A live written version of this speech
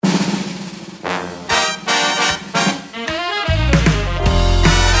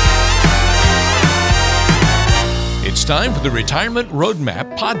time for the Retirement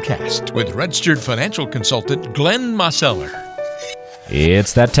Roadmap Podcast with registered financial consultant Glenn Mosseller.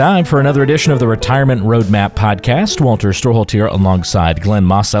 It's that time for another edition of the Retirement Roadmap Podcast. Walter Storholt here alongside Glenn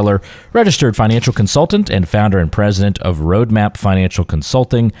Mosseller, registered financial consultant and founder and president of Roadmap Financial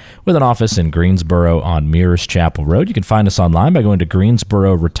Consulting with an office in Greensboro on Mears Chapel Road. You can find us online by going to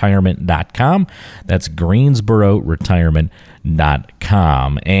greensbororetirement.com. That's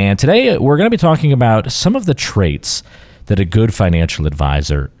greensbororetirement.com. And today we're going to be talking about some of the traits that a good financial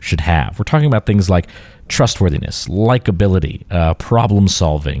advisor should have. We're talking about things like trustworthiness, likability, problem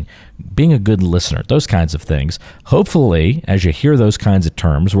solving, being a good listener, those kinds of things. Hopefully, as you hear those kinds of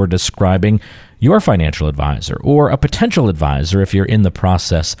terms, we're describing your financial advisor or a potential advisor if you're in the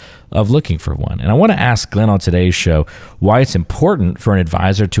process of looking for one. And I want to ask Glenn on today's show why it's important for an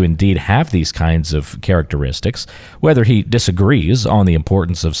advisor to indeed have these kinds of characteristics, whether he disagrees on the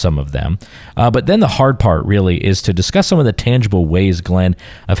importance of some of them. But then the hard part really is to discuss some of the tangible ways, Glenn,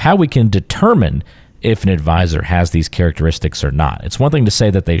 of how we can determine if an advisor has these characteristics or not. It's one thing to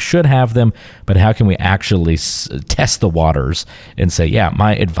say that they should have them, but how can we actually test the waters and say, yeah,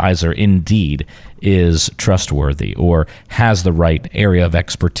 my advisor indeed is trustworthy or has the right area of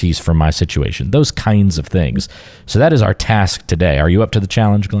expertise for my situation, those kinds of things. So that is our task today. Are you up to the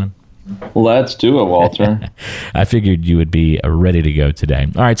challenge, Glenn? Let's do it, Walter. I figured you would be ready to go today.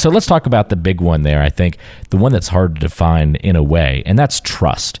 All right, so let's talk about the big one there, I think, the one that's hard to define in a way, and that's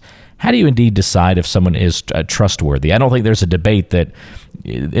trust. How do you indeed decide if someone is trustworthy? I don't think there's a debate that,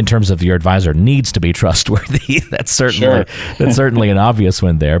 in terms of your advisor, needs to be trustworthy. That's certainly an obvious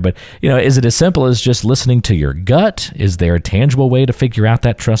one there. But is it as simple as just listening to your gut? Is there a tangible way to figure out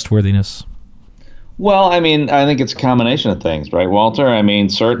that trustworthiness? Well, I think it's a combination of things, right, Walter?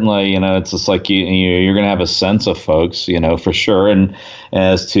 Certainly, it's just like you're going to have a sense of folks, for sure. And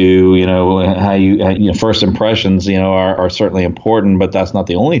as to, how you first impressions, are certainly important, but that's not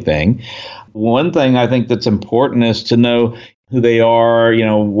the only thing. One thing I think that's important is to know who they are,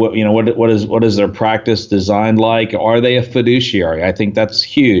 what is their practice designed like? Are they a fiduciary? I think that's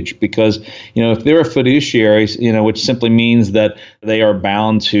huge because, if they're a fiduciary, which simply means that they are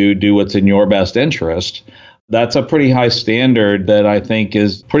bound to do what's in your best interest, that's a pretty high standard that I think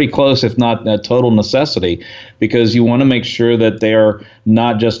is pretty close, if not a total necessity, because you want to make sure that they're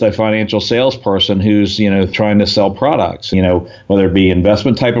not just a financial salesperson who's, trying to sell products, whether it be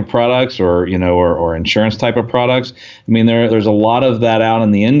investment type of products or insurance type of products. There's a lot of that out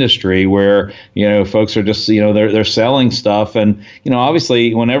in the industry where, folks are just, they're selling stuff. And,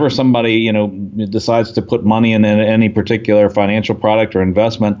 obviously, whenever somebody, decides to put money in any particular financial product or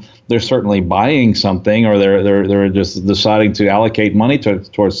investment, they're certainly buying something or they're just deciding to allocate money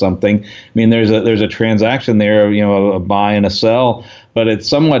towards something. There's a transaction there, a buy and a sell. But it's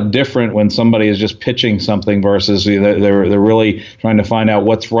somewhat different when somebody is just pitching something versus they're really trying to find out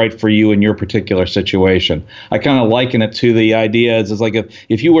what's right for you in your particular situation. I kind of liken it to the idea it's like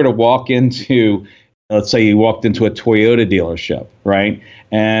if you were to walk into, let's say you walked into a Toyota dealership, right?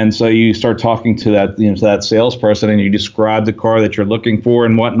 And so you start talking to that, to that salesperson, and you describe the car that you're looking for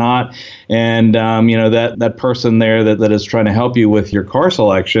and whatnot. And that person there that is trying to help you with your car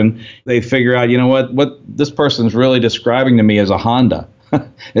selection, they figure out, what this person's really describing to me is a Honda.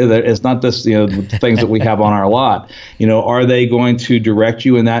 It's not this, things that we have on our lot. Are they going to direct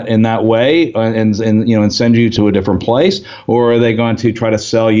you in that way and send you to a different place, or are they going to try to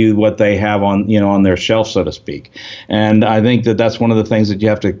sell you what they have on their shelf, so to speak? And I think that's one of the things that you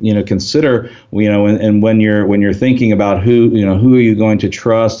have to consider, and when you're thinking about who are you going to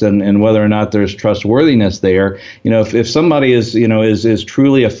trust and whether or not there's trustworthiness there. If somebody is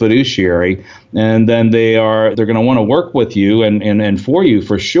truly a fiduciary, and then they're going to want to work with you and for you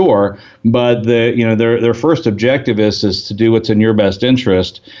for sure, but their first objective is to do what's in your best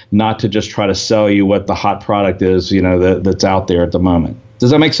interest, not to just try to sell you what the hot product is that's out there at the moment. Does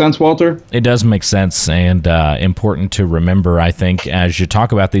that make sense, Walter? It does make sense, and important to remember, I think, as you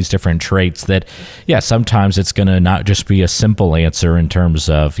talk about these different traits that, sometimes it's going to not just be a simple answer in terms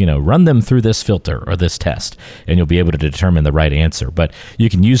of, run them through this filter or this test, and you'll be able to determine the right answer. But you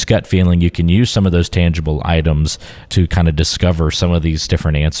can use gut feeling. You can use some of those tangible items to kind of discover some of these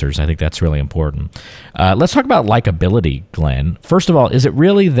different answers. I think that's really important. Let's talk about likability, Glenn. First of all, is it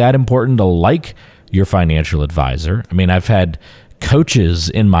really that important to like your financial advisor? I've had coaches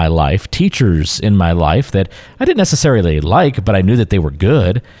in my life, teachers in my life that I didn't necessarily like, but I knew that they were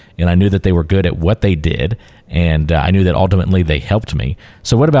good, and I knew that they were good at what they did, and I knew that ultimately they helped me.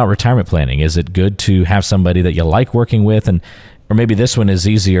 So what about retirement planning? Is it good to have somebody that you like working with? And Or maybe this one is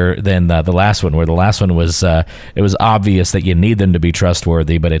easier than the last one, where the last one was it was obvious that you need them to be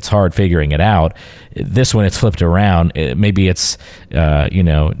trustworthy, but it's hard figuring it out. This one, it's flipped around. Maybe it's,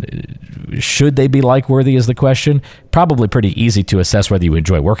 should they be like-worthy is the question. Probably pretty easy to assess whether you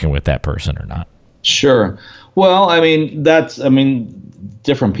enjoy working with that person or not. Sure. Well,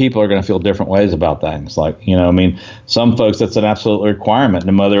 different people are going to feel different ways about things. Some folks, that's an absolute requirement,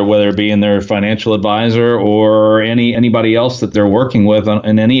 no matter whether it be in their financial advisor or anybody else that they're working with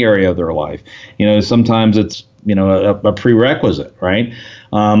in any area of their life. Sometimes it's, a prerequisite, right?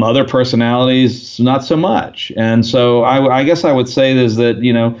 Other personalities, not so much. And so I guess I would say is that,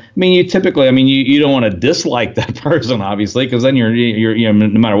 you typically, you don't want to dislike that person, obviously, because then you're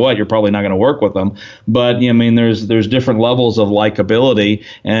no matter what, you're probably not going to work with them. But, there's different levels of likability,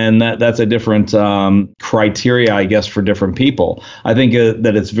 and that's a different criteria, I guess, for different people. I think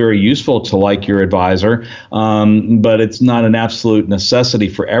that it's very useful to like your advisor, but it's not an absolute necessity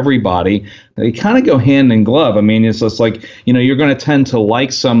for everybody. They kind of go hand in glove. It's just like, you're going to tend to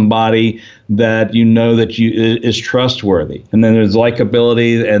like somebody that that is trustworthy, and then there's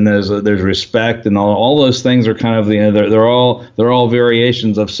likability, and there's respect, and all those things are kind of they're all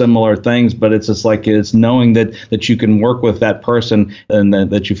variations of similar things, but it's just like it's knowing that you can work with that person and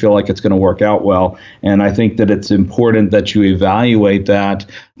that you feel like it's going to work out well. And I think that it's important that you evaluate that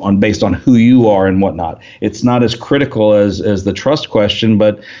based on who you are and whatnot. It's not as critical as the trust question,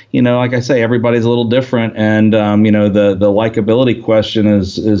 but like I say, everybody's a little different, and the likability question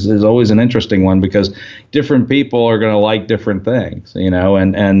is always an interesting one, because different people are going to like different things,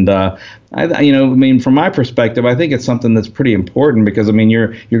 from my perspective, I think it's something that's pretty important, because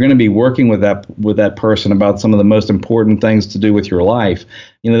you're going to be working with that person about some of the most important things to do with your life.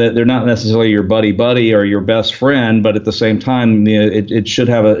 They're not necessarily your buddy or your best friend, but at the same time, it should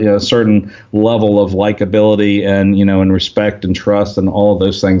have a certain level of likability and respect and trust and all of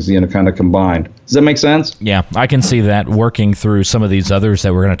those things kind of combined. Does that make sense? Yeah, I can see that working through some of these others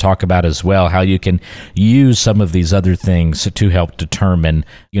that we're going to talk about as well, how you can use some of these other things to help determine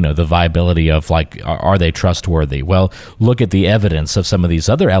the viability of, like, are they trustworthy? Well, look at the evidence of some of these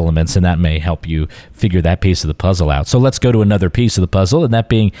other elements, and that may help you figure that piece of the puzzle out. So let's go to another piece of the puzzle, and that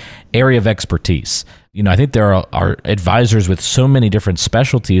being area of expertise. I think there are advisors with so many different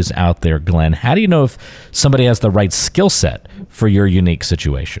specialties out there, Glenn. How do you know if somebody has the right skill set for your unique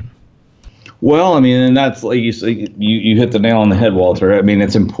situation? Well, and that's like you hit the nail on the head, Walter.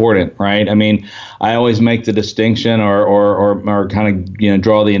 It's important, right? I always make the distinction or kind of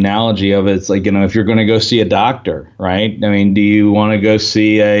draw the analogy of it. It's like, if you're going to go see a doctor, right? Do you want to go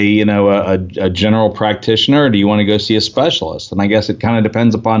see a general practitioner, or do you want to go see a specialist? And I guess it kind of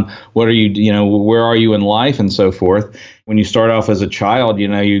depends upon what are you where are you in life and so forth. When you start off as a child,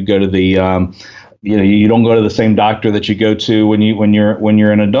 you go to the you don't go to the same doctor that you go to when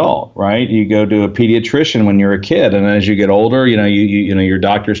you're an adult, right? You go to a pediatrician when you're a kid, and as you get older, your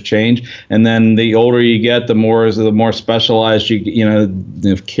doctors change, and then the older you get, the more specialized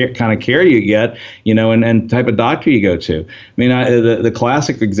kind of care you get, and type of doctor you go to. The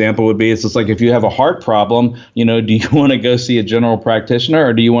classic example would be, it's just like, if you have a heart problem, do you want to go see a general practitioner,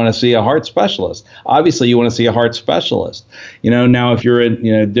 or do you want to see a heart specialist? Obviously, you want to see a heart specialist. Now if you're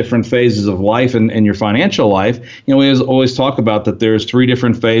in different phases of life and your financial life, we always talk about that there's three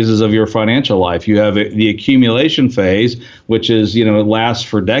different phases of your financial life. You have the accumulation phase, which is, it lasts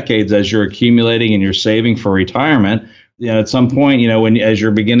for decades as you're accumulating and you're saving for retirement. At some point, as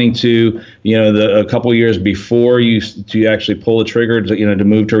you're beginning to, a couple years before you actually pull the trigger to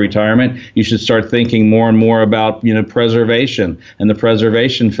move to retirement, you should start thinking more and more about, preservation and the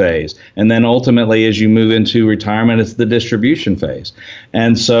preservation phase. And then ultimately, as you move into retirement, it's the distribution phase.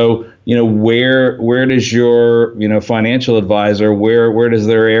 And so, where does your, financial advisor, where does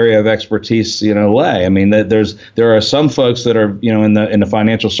their area of expertise, lay? There are some folks that are, in the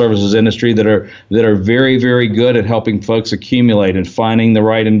financial services industry that are very, very good at helping folks accumulate and finding the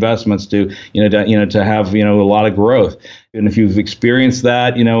right investments to have, a lot of growth. And if you've experienced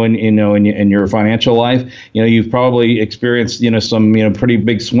that, in your financial life, you've probably experienced, some, pretty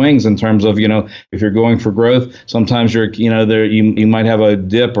big swings in terms of, if you're going for growth, sometimes you might have a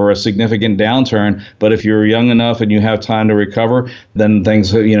dip or a significant downturn. But if you're young enough and you have time to recover, then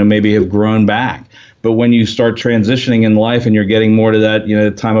things, maybe have grown back. But when you start transitioning in life and you're getting more to that,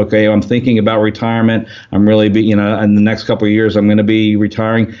 time, okay, I'm thinking about retirement. I'm really, in the next couple of years, I'm going to be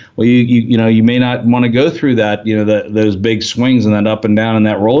retiring. Well, you may not want to go through that, those big swings and that up and down and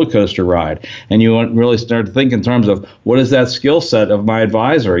that roller coaster ride. And you want to really start to think in terms of, what is that skill set of my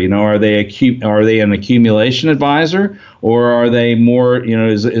advisor? Are they an accumulation advisor, or are they more,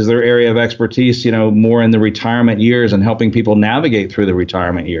 is their area of expertise, more in the retirement years and helping people navigate through the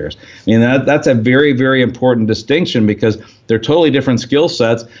retirement years? I mean, that's a very, very important distinction, because they're totally different skill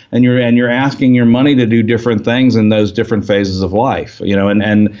sets, and you're asking your money to do different things in those different phases of life.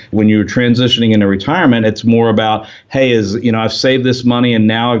 And when you're transitioning into retirement, it's more about, hey, I've saved this money and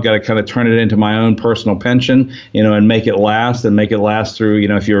now I've got to kind of turn it into my own personal pension, and make it last through,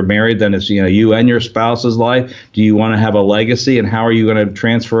 if you're married, then it's, you and your spouse's life. Do you want to have a legacy, and how are you going to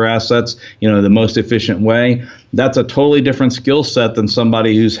transfer assets, the most efficient way? That's a totally different skill set than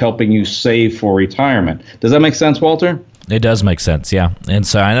somebody who's helping you save for retirement. Does that make sense, Walter? It does make sense, yeah. And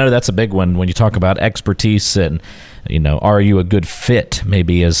so I know that's a big one when you talk about expertise and, are you a good fit,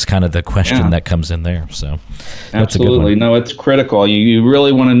 maybe, is kind of the question that comes in there. So that's absolutely. A good one. No, it's critical. You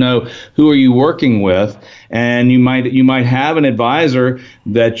really want to know, who are you working with? And you might have an advisor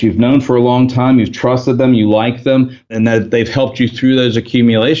that you've known for a long time, you've trusted them, you like them, and that they've helped you through those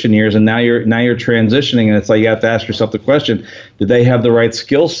accumulation years, and now you're transitioning, and it's like you have to ask yourself the question, did they have the right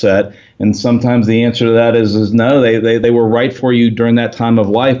skill set? And sometimes the answer to that is no, they were right for you during that time of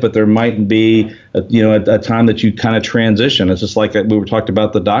life, but there might be a time that you kind of transition. It's just like we were talked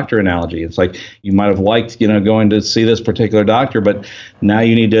about the doctor analogy. It's like you might have liked going to see this particular doctor, but now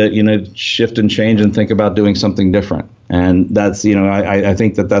you need to shift and change and think about doing something different. And that's I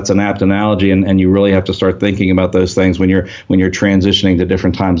think that's an apt analogy, and you really have to start thinking about those things when you're transitioning to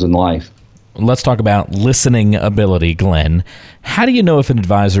different times in life. Let's talk about listening ability, Glenn. How do you know if an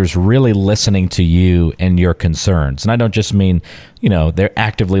advisor is really listening to you and your concerns? And I don't just mean, they're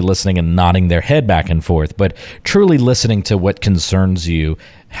actively listening and nodding their head back and forth, but truly listening to what concerns you.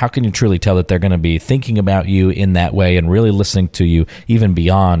 How can you truly tell that they're going to be thinking about you in that way and really listening to you even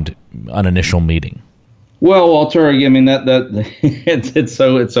beyond an initial meeting? Well, Walter, I mean that it's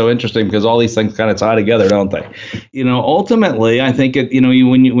so interesting, because all these things kind of tie together, don't they? Ultimately, I think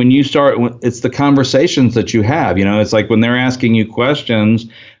when you start, it's the conversations that you have. It's like when they're asking you questions,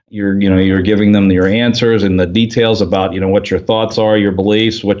 you're giving them your answers and the details about what your thoughts are, your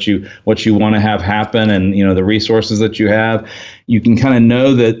beliefs, what you want to have happen, and the resources that you have. You can kind of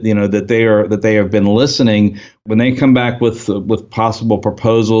know that they have been listening when they come back with possible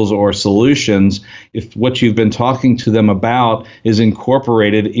proposals or solutions. If what you've been talking to them about is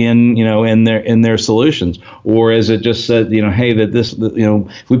incorporated in their solutions, or is it just said hey, that this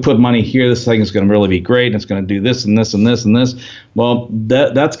if we put money here, this thing is going to really be great, and it's going to do this and this and this and this. Well,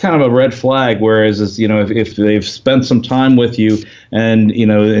 that's kind of a red flag. Whereas if they've spent some time with you and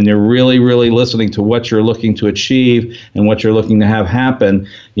and they're really, really listening to what you're looking to achieve and what you're looking to have happen,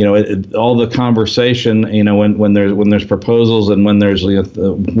 all the conversation, when there's proposals and when there's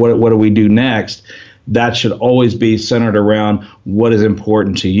what do we do next, that should always be centered around what is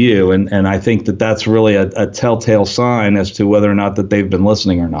important to you. And I think that's really a telltale sign as to whether or not that they've been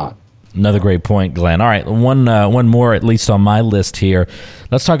listening or not. Another great point, Glenn. All right, one more, at least on my list here.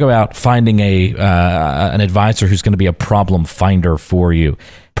 Let's talk about finding an advisor who's going to be a problem finder for you.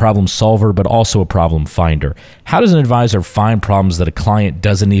 Problem solver, but also a problem finder. How does an advisor find problems that a client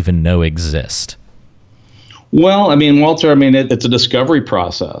doesn't even know exist? Well, Walter, it's a discovery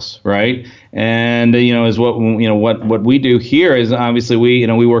process, right? And is what we do here is, obviously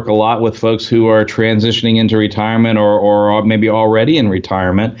we work a lot with folks who are transitioning into retirement or maybe already in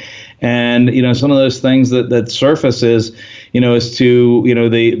retirement. And some of those things that surface is to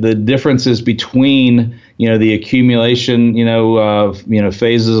the differences between the accumulation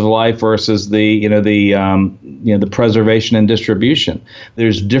phases of life versus the preservation and distribution.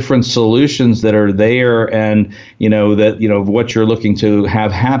 There's different solutions that are there, and what you're looking to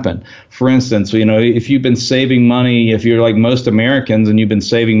have happen. For instance, if you've been saving money, if you're like most Americans and you've been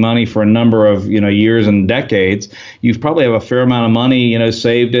saving money for a number of years and decades, you probably have a fair amount of money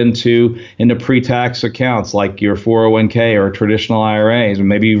saved into pre-tax accounts like your 401k or traditional IRAs, and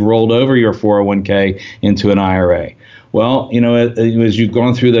maybe you've rolled over your 401k into an IRA. Well, as you've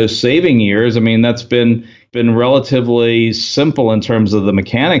gone through those saving years, that's been relatively simple in terms of the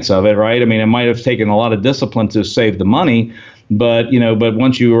mechanics of it, right? It might have taken a lot of discipline to save the money, but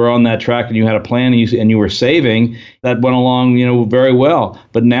once you were on that track and you had a plan and you were saving, that went along, very well.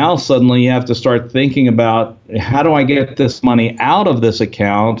 But now suddenly you have to start thinking about, how do I get this money out of this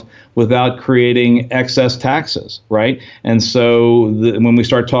account without creating excess taxes, right? And so when we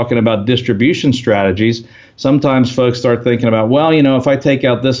start talking about distribution strategies, sometimes folks start thinking about, well, if I take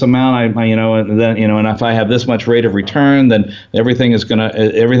out this amount, and if I have this much rate of return, then everything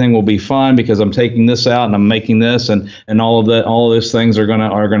will be fine because I'm taking this out and I'm making this, and all of those things are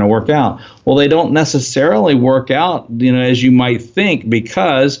gonna work out. Well, they don't necessarily work out, as you might think,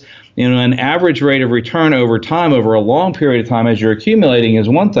 because an average rate of return over time, over a long period of time as you're accumulating is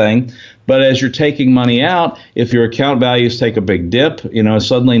one thing. But as you're taking money out, if your account values take a big dip,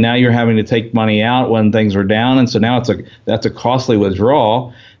 suddenly now you're having to take money out when things are down. And so now that's a costly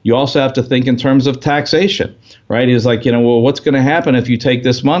withdrawal. You also have to think in terms of taxation, right? It's like, well, what's going to happen if you take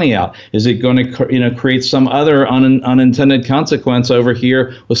this money out? Is it going to, create some other unintended consequence over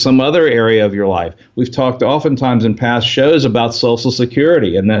here with some other area of your life? We've talked oftentimes in past shows about Social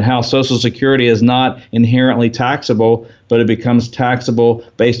Security and that how Social Security is not inherently taxable, but it becomes taxable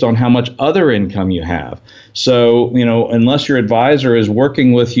based on how much other income you have. So, unless your advisor is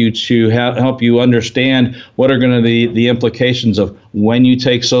working with you to help you understand what are going to be the implications of when you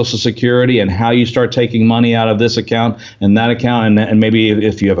take Social Security and how you start taking money out of this account and that account, and maybe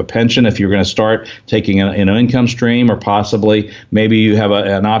if you have a pension, if you're going to start taking an income stream, or possibly maybe you have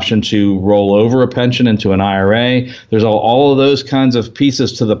an option to roll over a pension into an IRA. There's all of those kinds of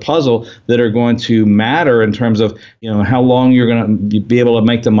pieces to the puzzle that are going to matter in terms of how long you're going to be able to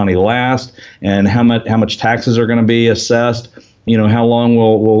make the money last, and how much taxes are going to be assessed. How long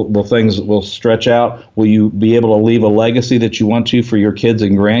will things stretch out? Will you be able to leave a legacy that you want to for your kids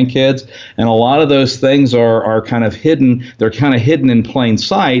and grandkids? And a lot of those things are kind of hidden. They're kind of hidden in plain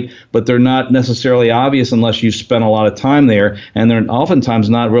sight, but they're not necessarily obvious unless you spend a lot of time there. And they're oftentimes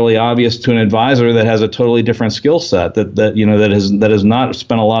not really obvious to an advisor that has a totally different skill set that has not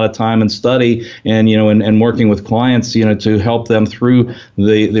spent a lot of time and study and working with clients to help them through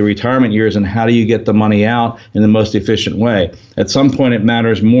the retirement years, and how do you get the money out in the most efficient way. At some point, it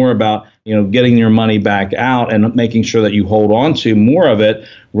matters more about getting your money back out and making sure that you hold on to more of it,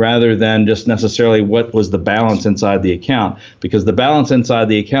 rather than just necessarily what was the balance inside the account. Because the balance inside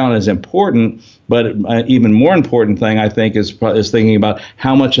the account is important, but an even more important thing, I think, is thinking about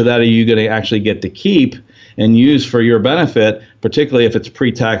how much of that are you going to actually get to keep and use for your benefit, particularly if it's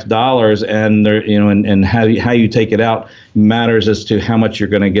pre-tax dollars, and and how you take it out matters as to how much you're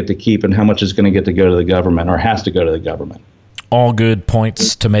going to get to keep and how much is going to get to go to the government, or has to go to the government. All good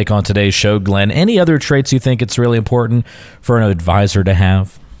points to make on today's show, Glenn. Any other traits you think it's really important for an advisor to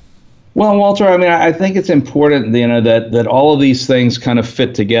have? Well, Walter, I think it's important, that all of these things kind of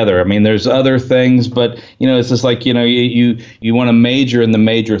fit together. There's other things, but, it's just like, you want to major in the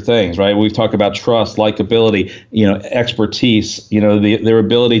major things, right? We've talked about trust, likability, expertise, their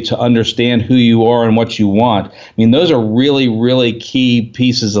ability to understand who you are and what you want. Those are really, really key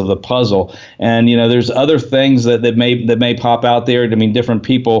pieces of the puzzle. And, there's other things that may pop out there. Different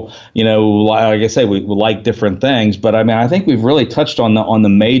people, like I say, we like different things, but I think we've really touched on the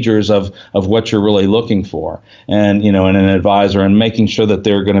majors of what you're really looking for, and in an advisor, and making sure that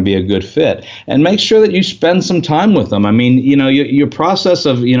they're going to be a good fit, and make sure that you spend some time with them. Your process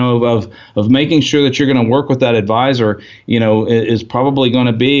of making sure that you're going to work with that advisor, is probably going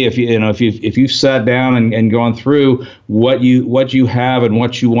to be if you've sat down and gone through what you have and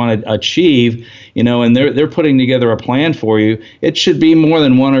what you want to achieve, and they're putting together a plan for you. It should be more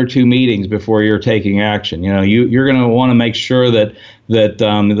than one or two meetings before you're taking action. You're going to want to make sure that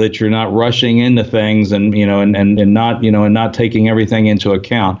you're not rushing into things and not taking everything into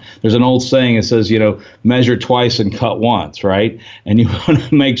account. There's an old saying that says, measure twice and cut once, right? And you want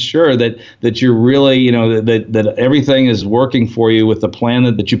to make sure that you're really, that everything is working for you with the plan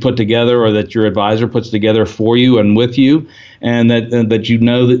that you put together, or that your advisor puts together for you and with you, and that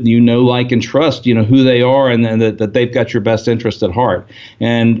like and trust who they are, and that they've got your best interest at heart.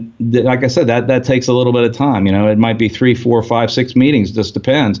 And like I said, that takes a little bit of time. It might be 3, 4, 5, 6 meetings, just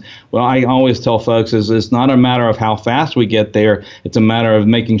depends. Well, I always tell folks is it's not a matter of how fast we get there. It's a matter of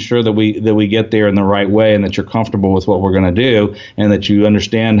making sure that we get there in the right way, and that you're comfortable with what we're going to do, and that you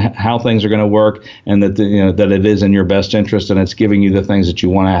understand how things are going to work, and that that it is in your best interest, and it's giving you the things that you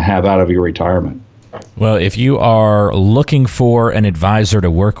want to have out of your retirement. Well, if you are looking for an advisor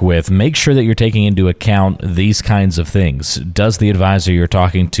to work with, make sure that you're taking into account these kinds of things. Does the advisor you're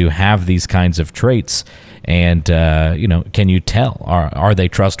talking to have these kinds of traits? And, can you tell? Are they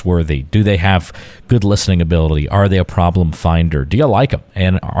trustworthy? Do they have good listening ability? Are they a problem finder? Do you like them?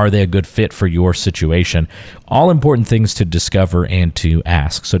 And are they a good fit for your situation? All important things to discover and to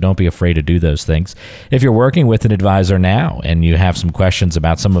ask. So don't be afraid to do those things. If you're working with an advisor now and you have some questions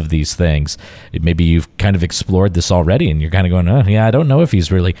about some of these things, maybe you've kind of explored this already and you're kind of going, I don't know if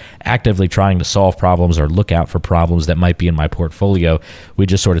he's really actively trying to solve problems or look out for problems that might be in my portfolio. We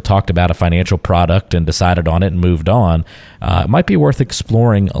just sort of talked about a financial product and decided decided on it and moved on, it might be worth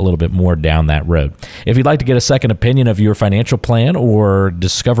exploring a little bit more down that road. If you'd like to get a second opinion of your financial plan or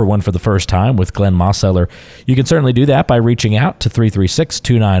discover one for the first time with Glenn Mosseller, you can certainly do that by reaching out to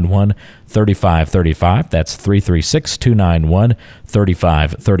 336-291-3535. That's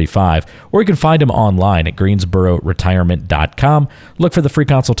 336-291-3535. Or you can find him online at greensbororetirement.com. Look for the free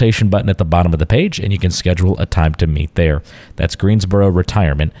consultation button at the bottom of the page, and you can schedule a time to meet there. That's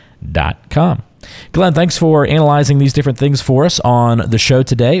greensbororetirement.com. Glenn, thanks for analyzing these different things for us on the show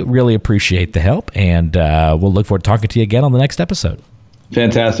today. Really appreciate the help, and we'll look forward to talking to you again on the next episode.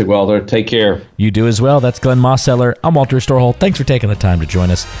 Fantastic, Walter. Take care. You do as well. That's Glenn Mosseller. I'm Walter Storholt. Thanks for taking the time to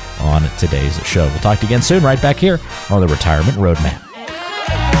join us on today's show. We'll talk to you again soon right back here on the Retirement Roadmap.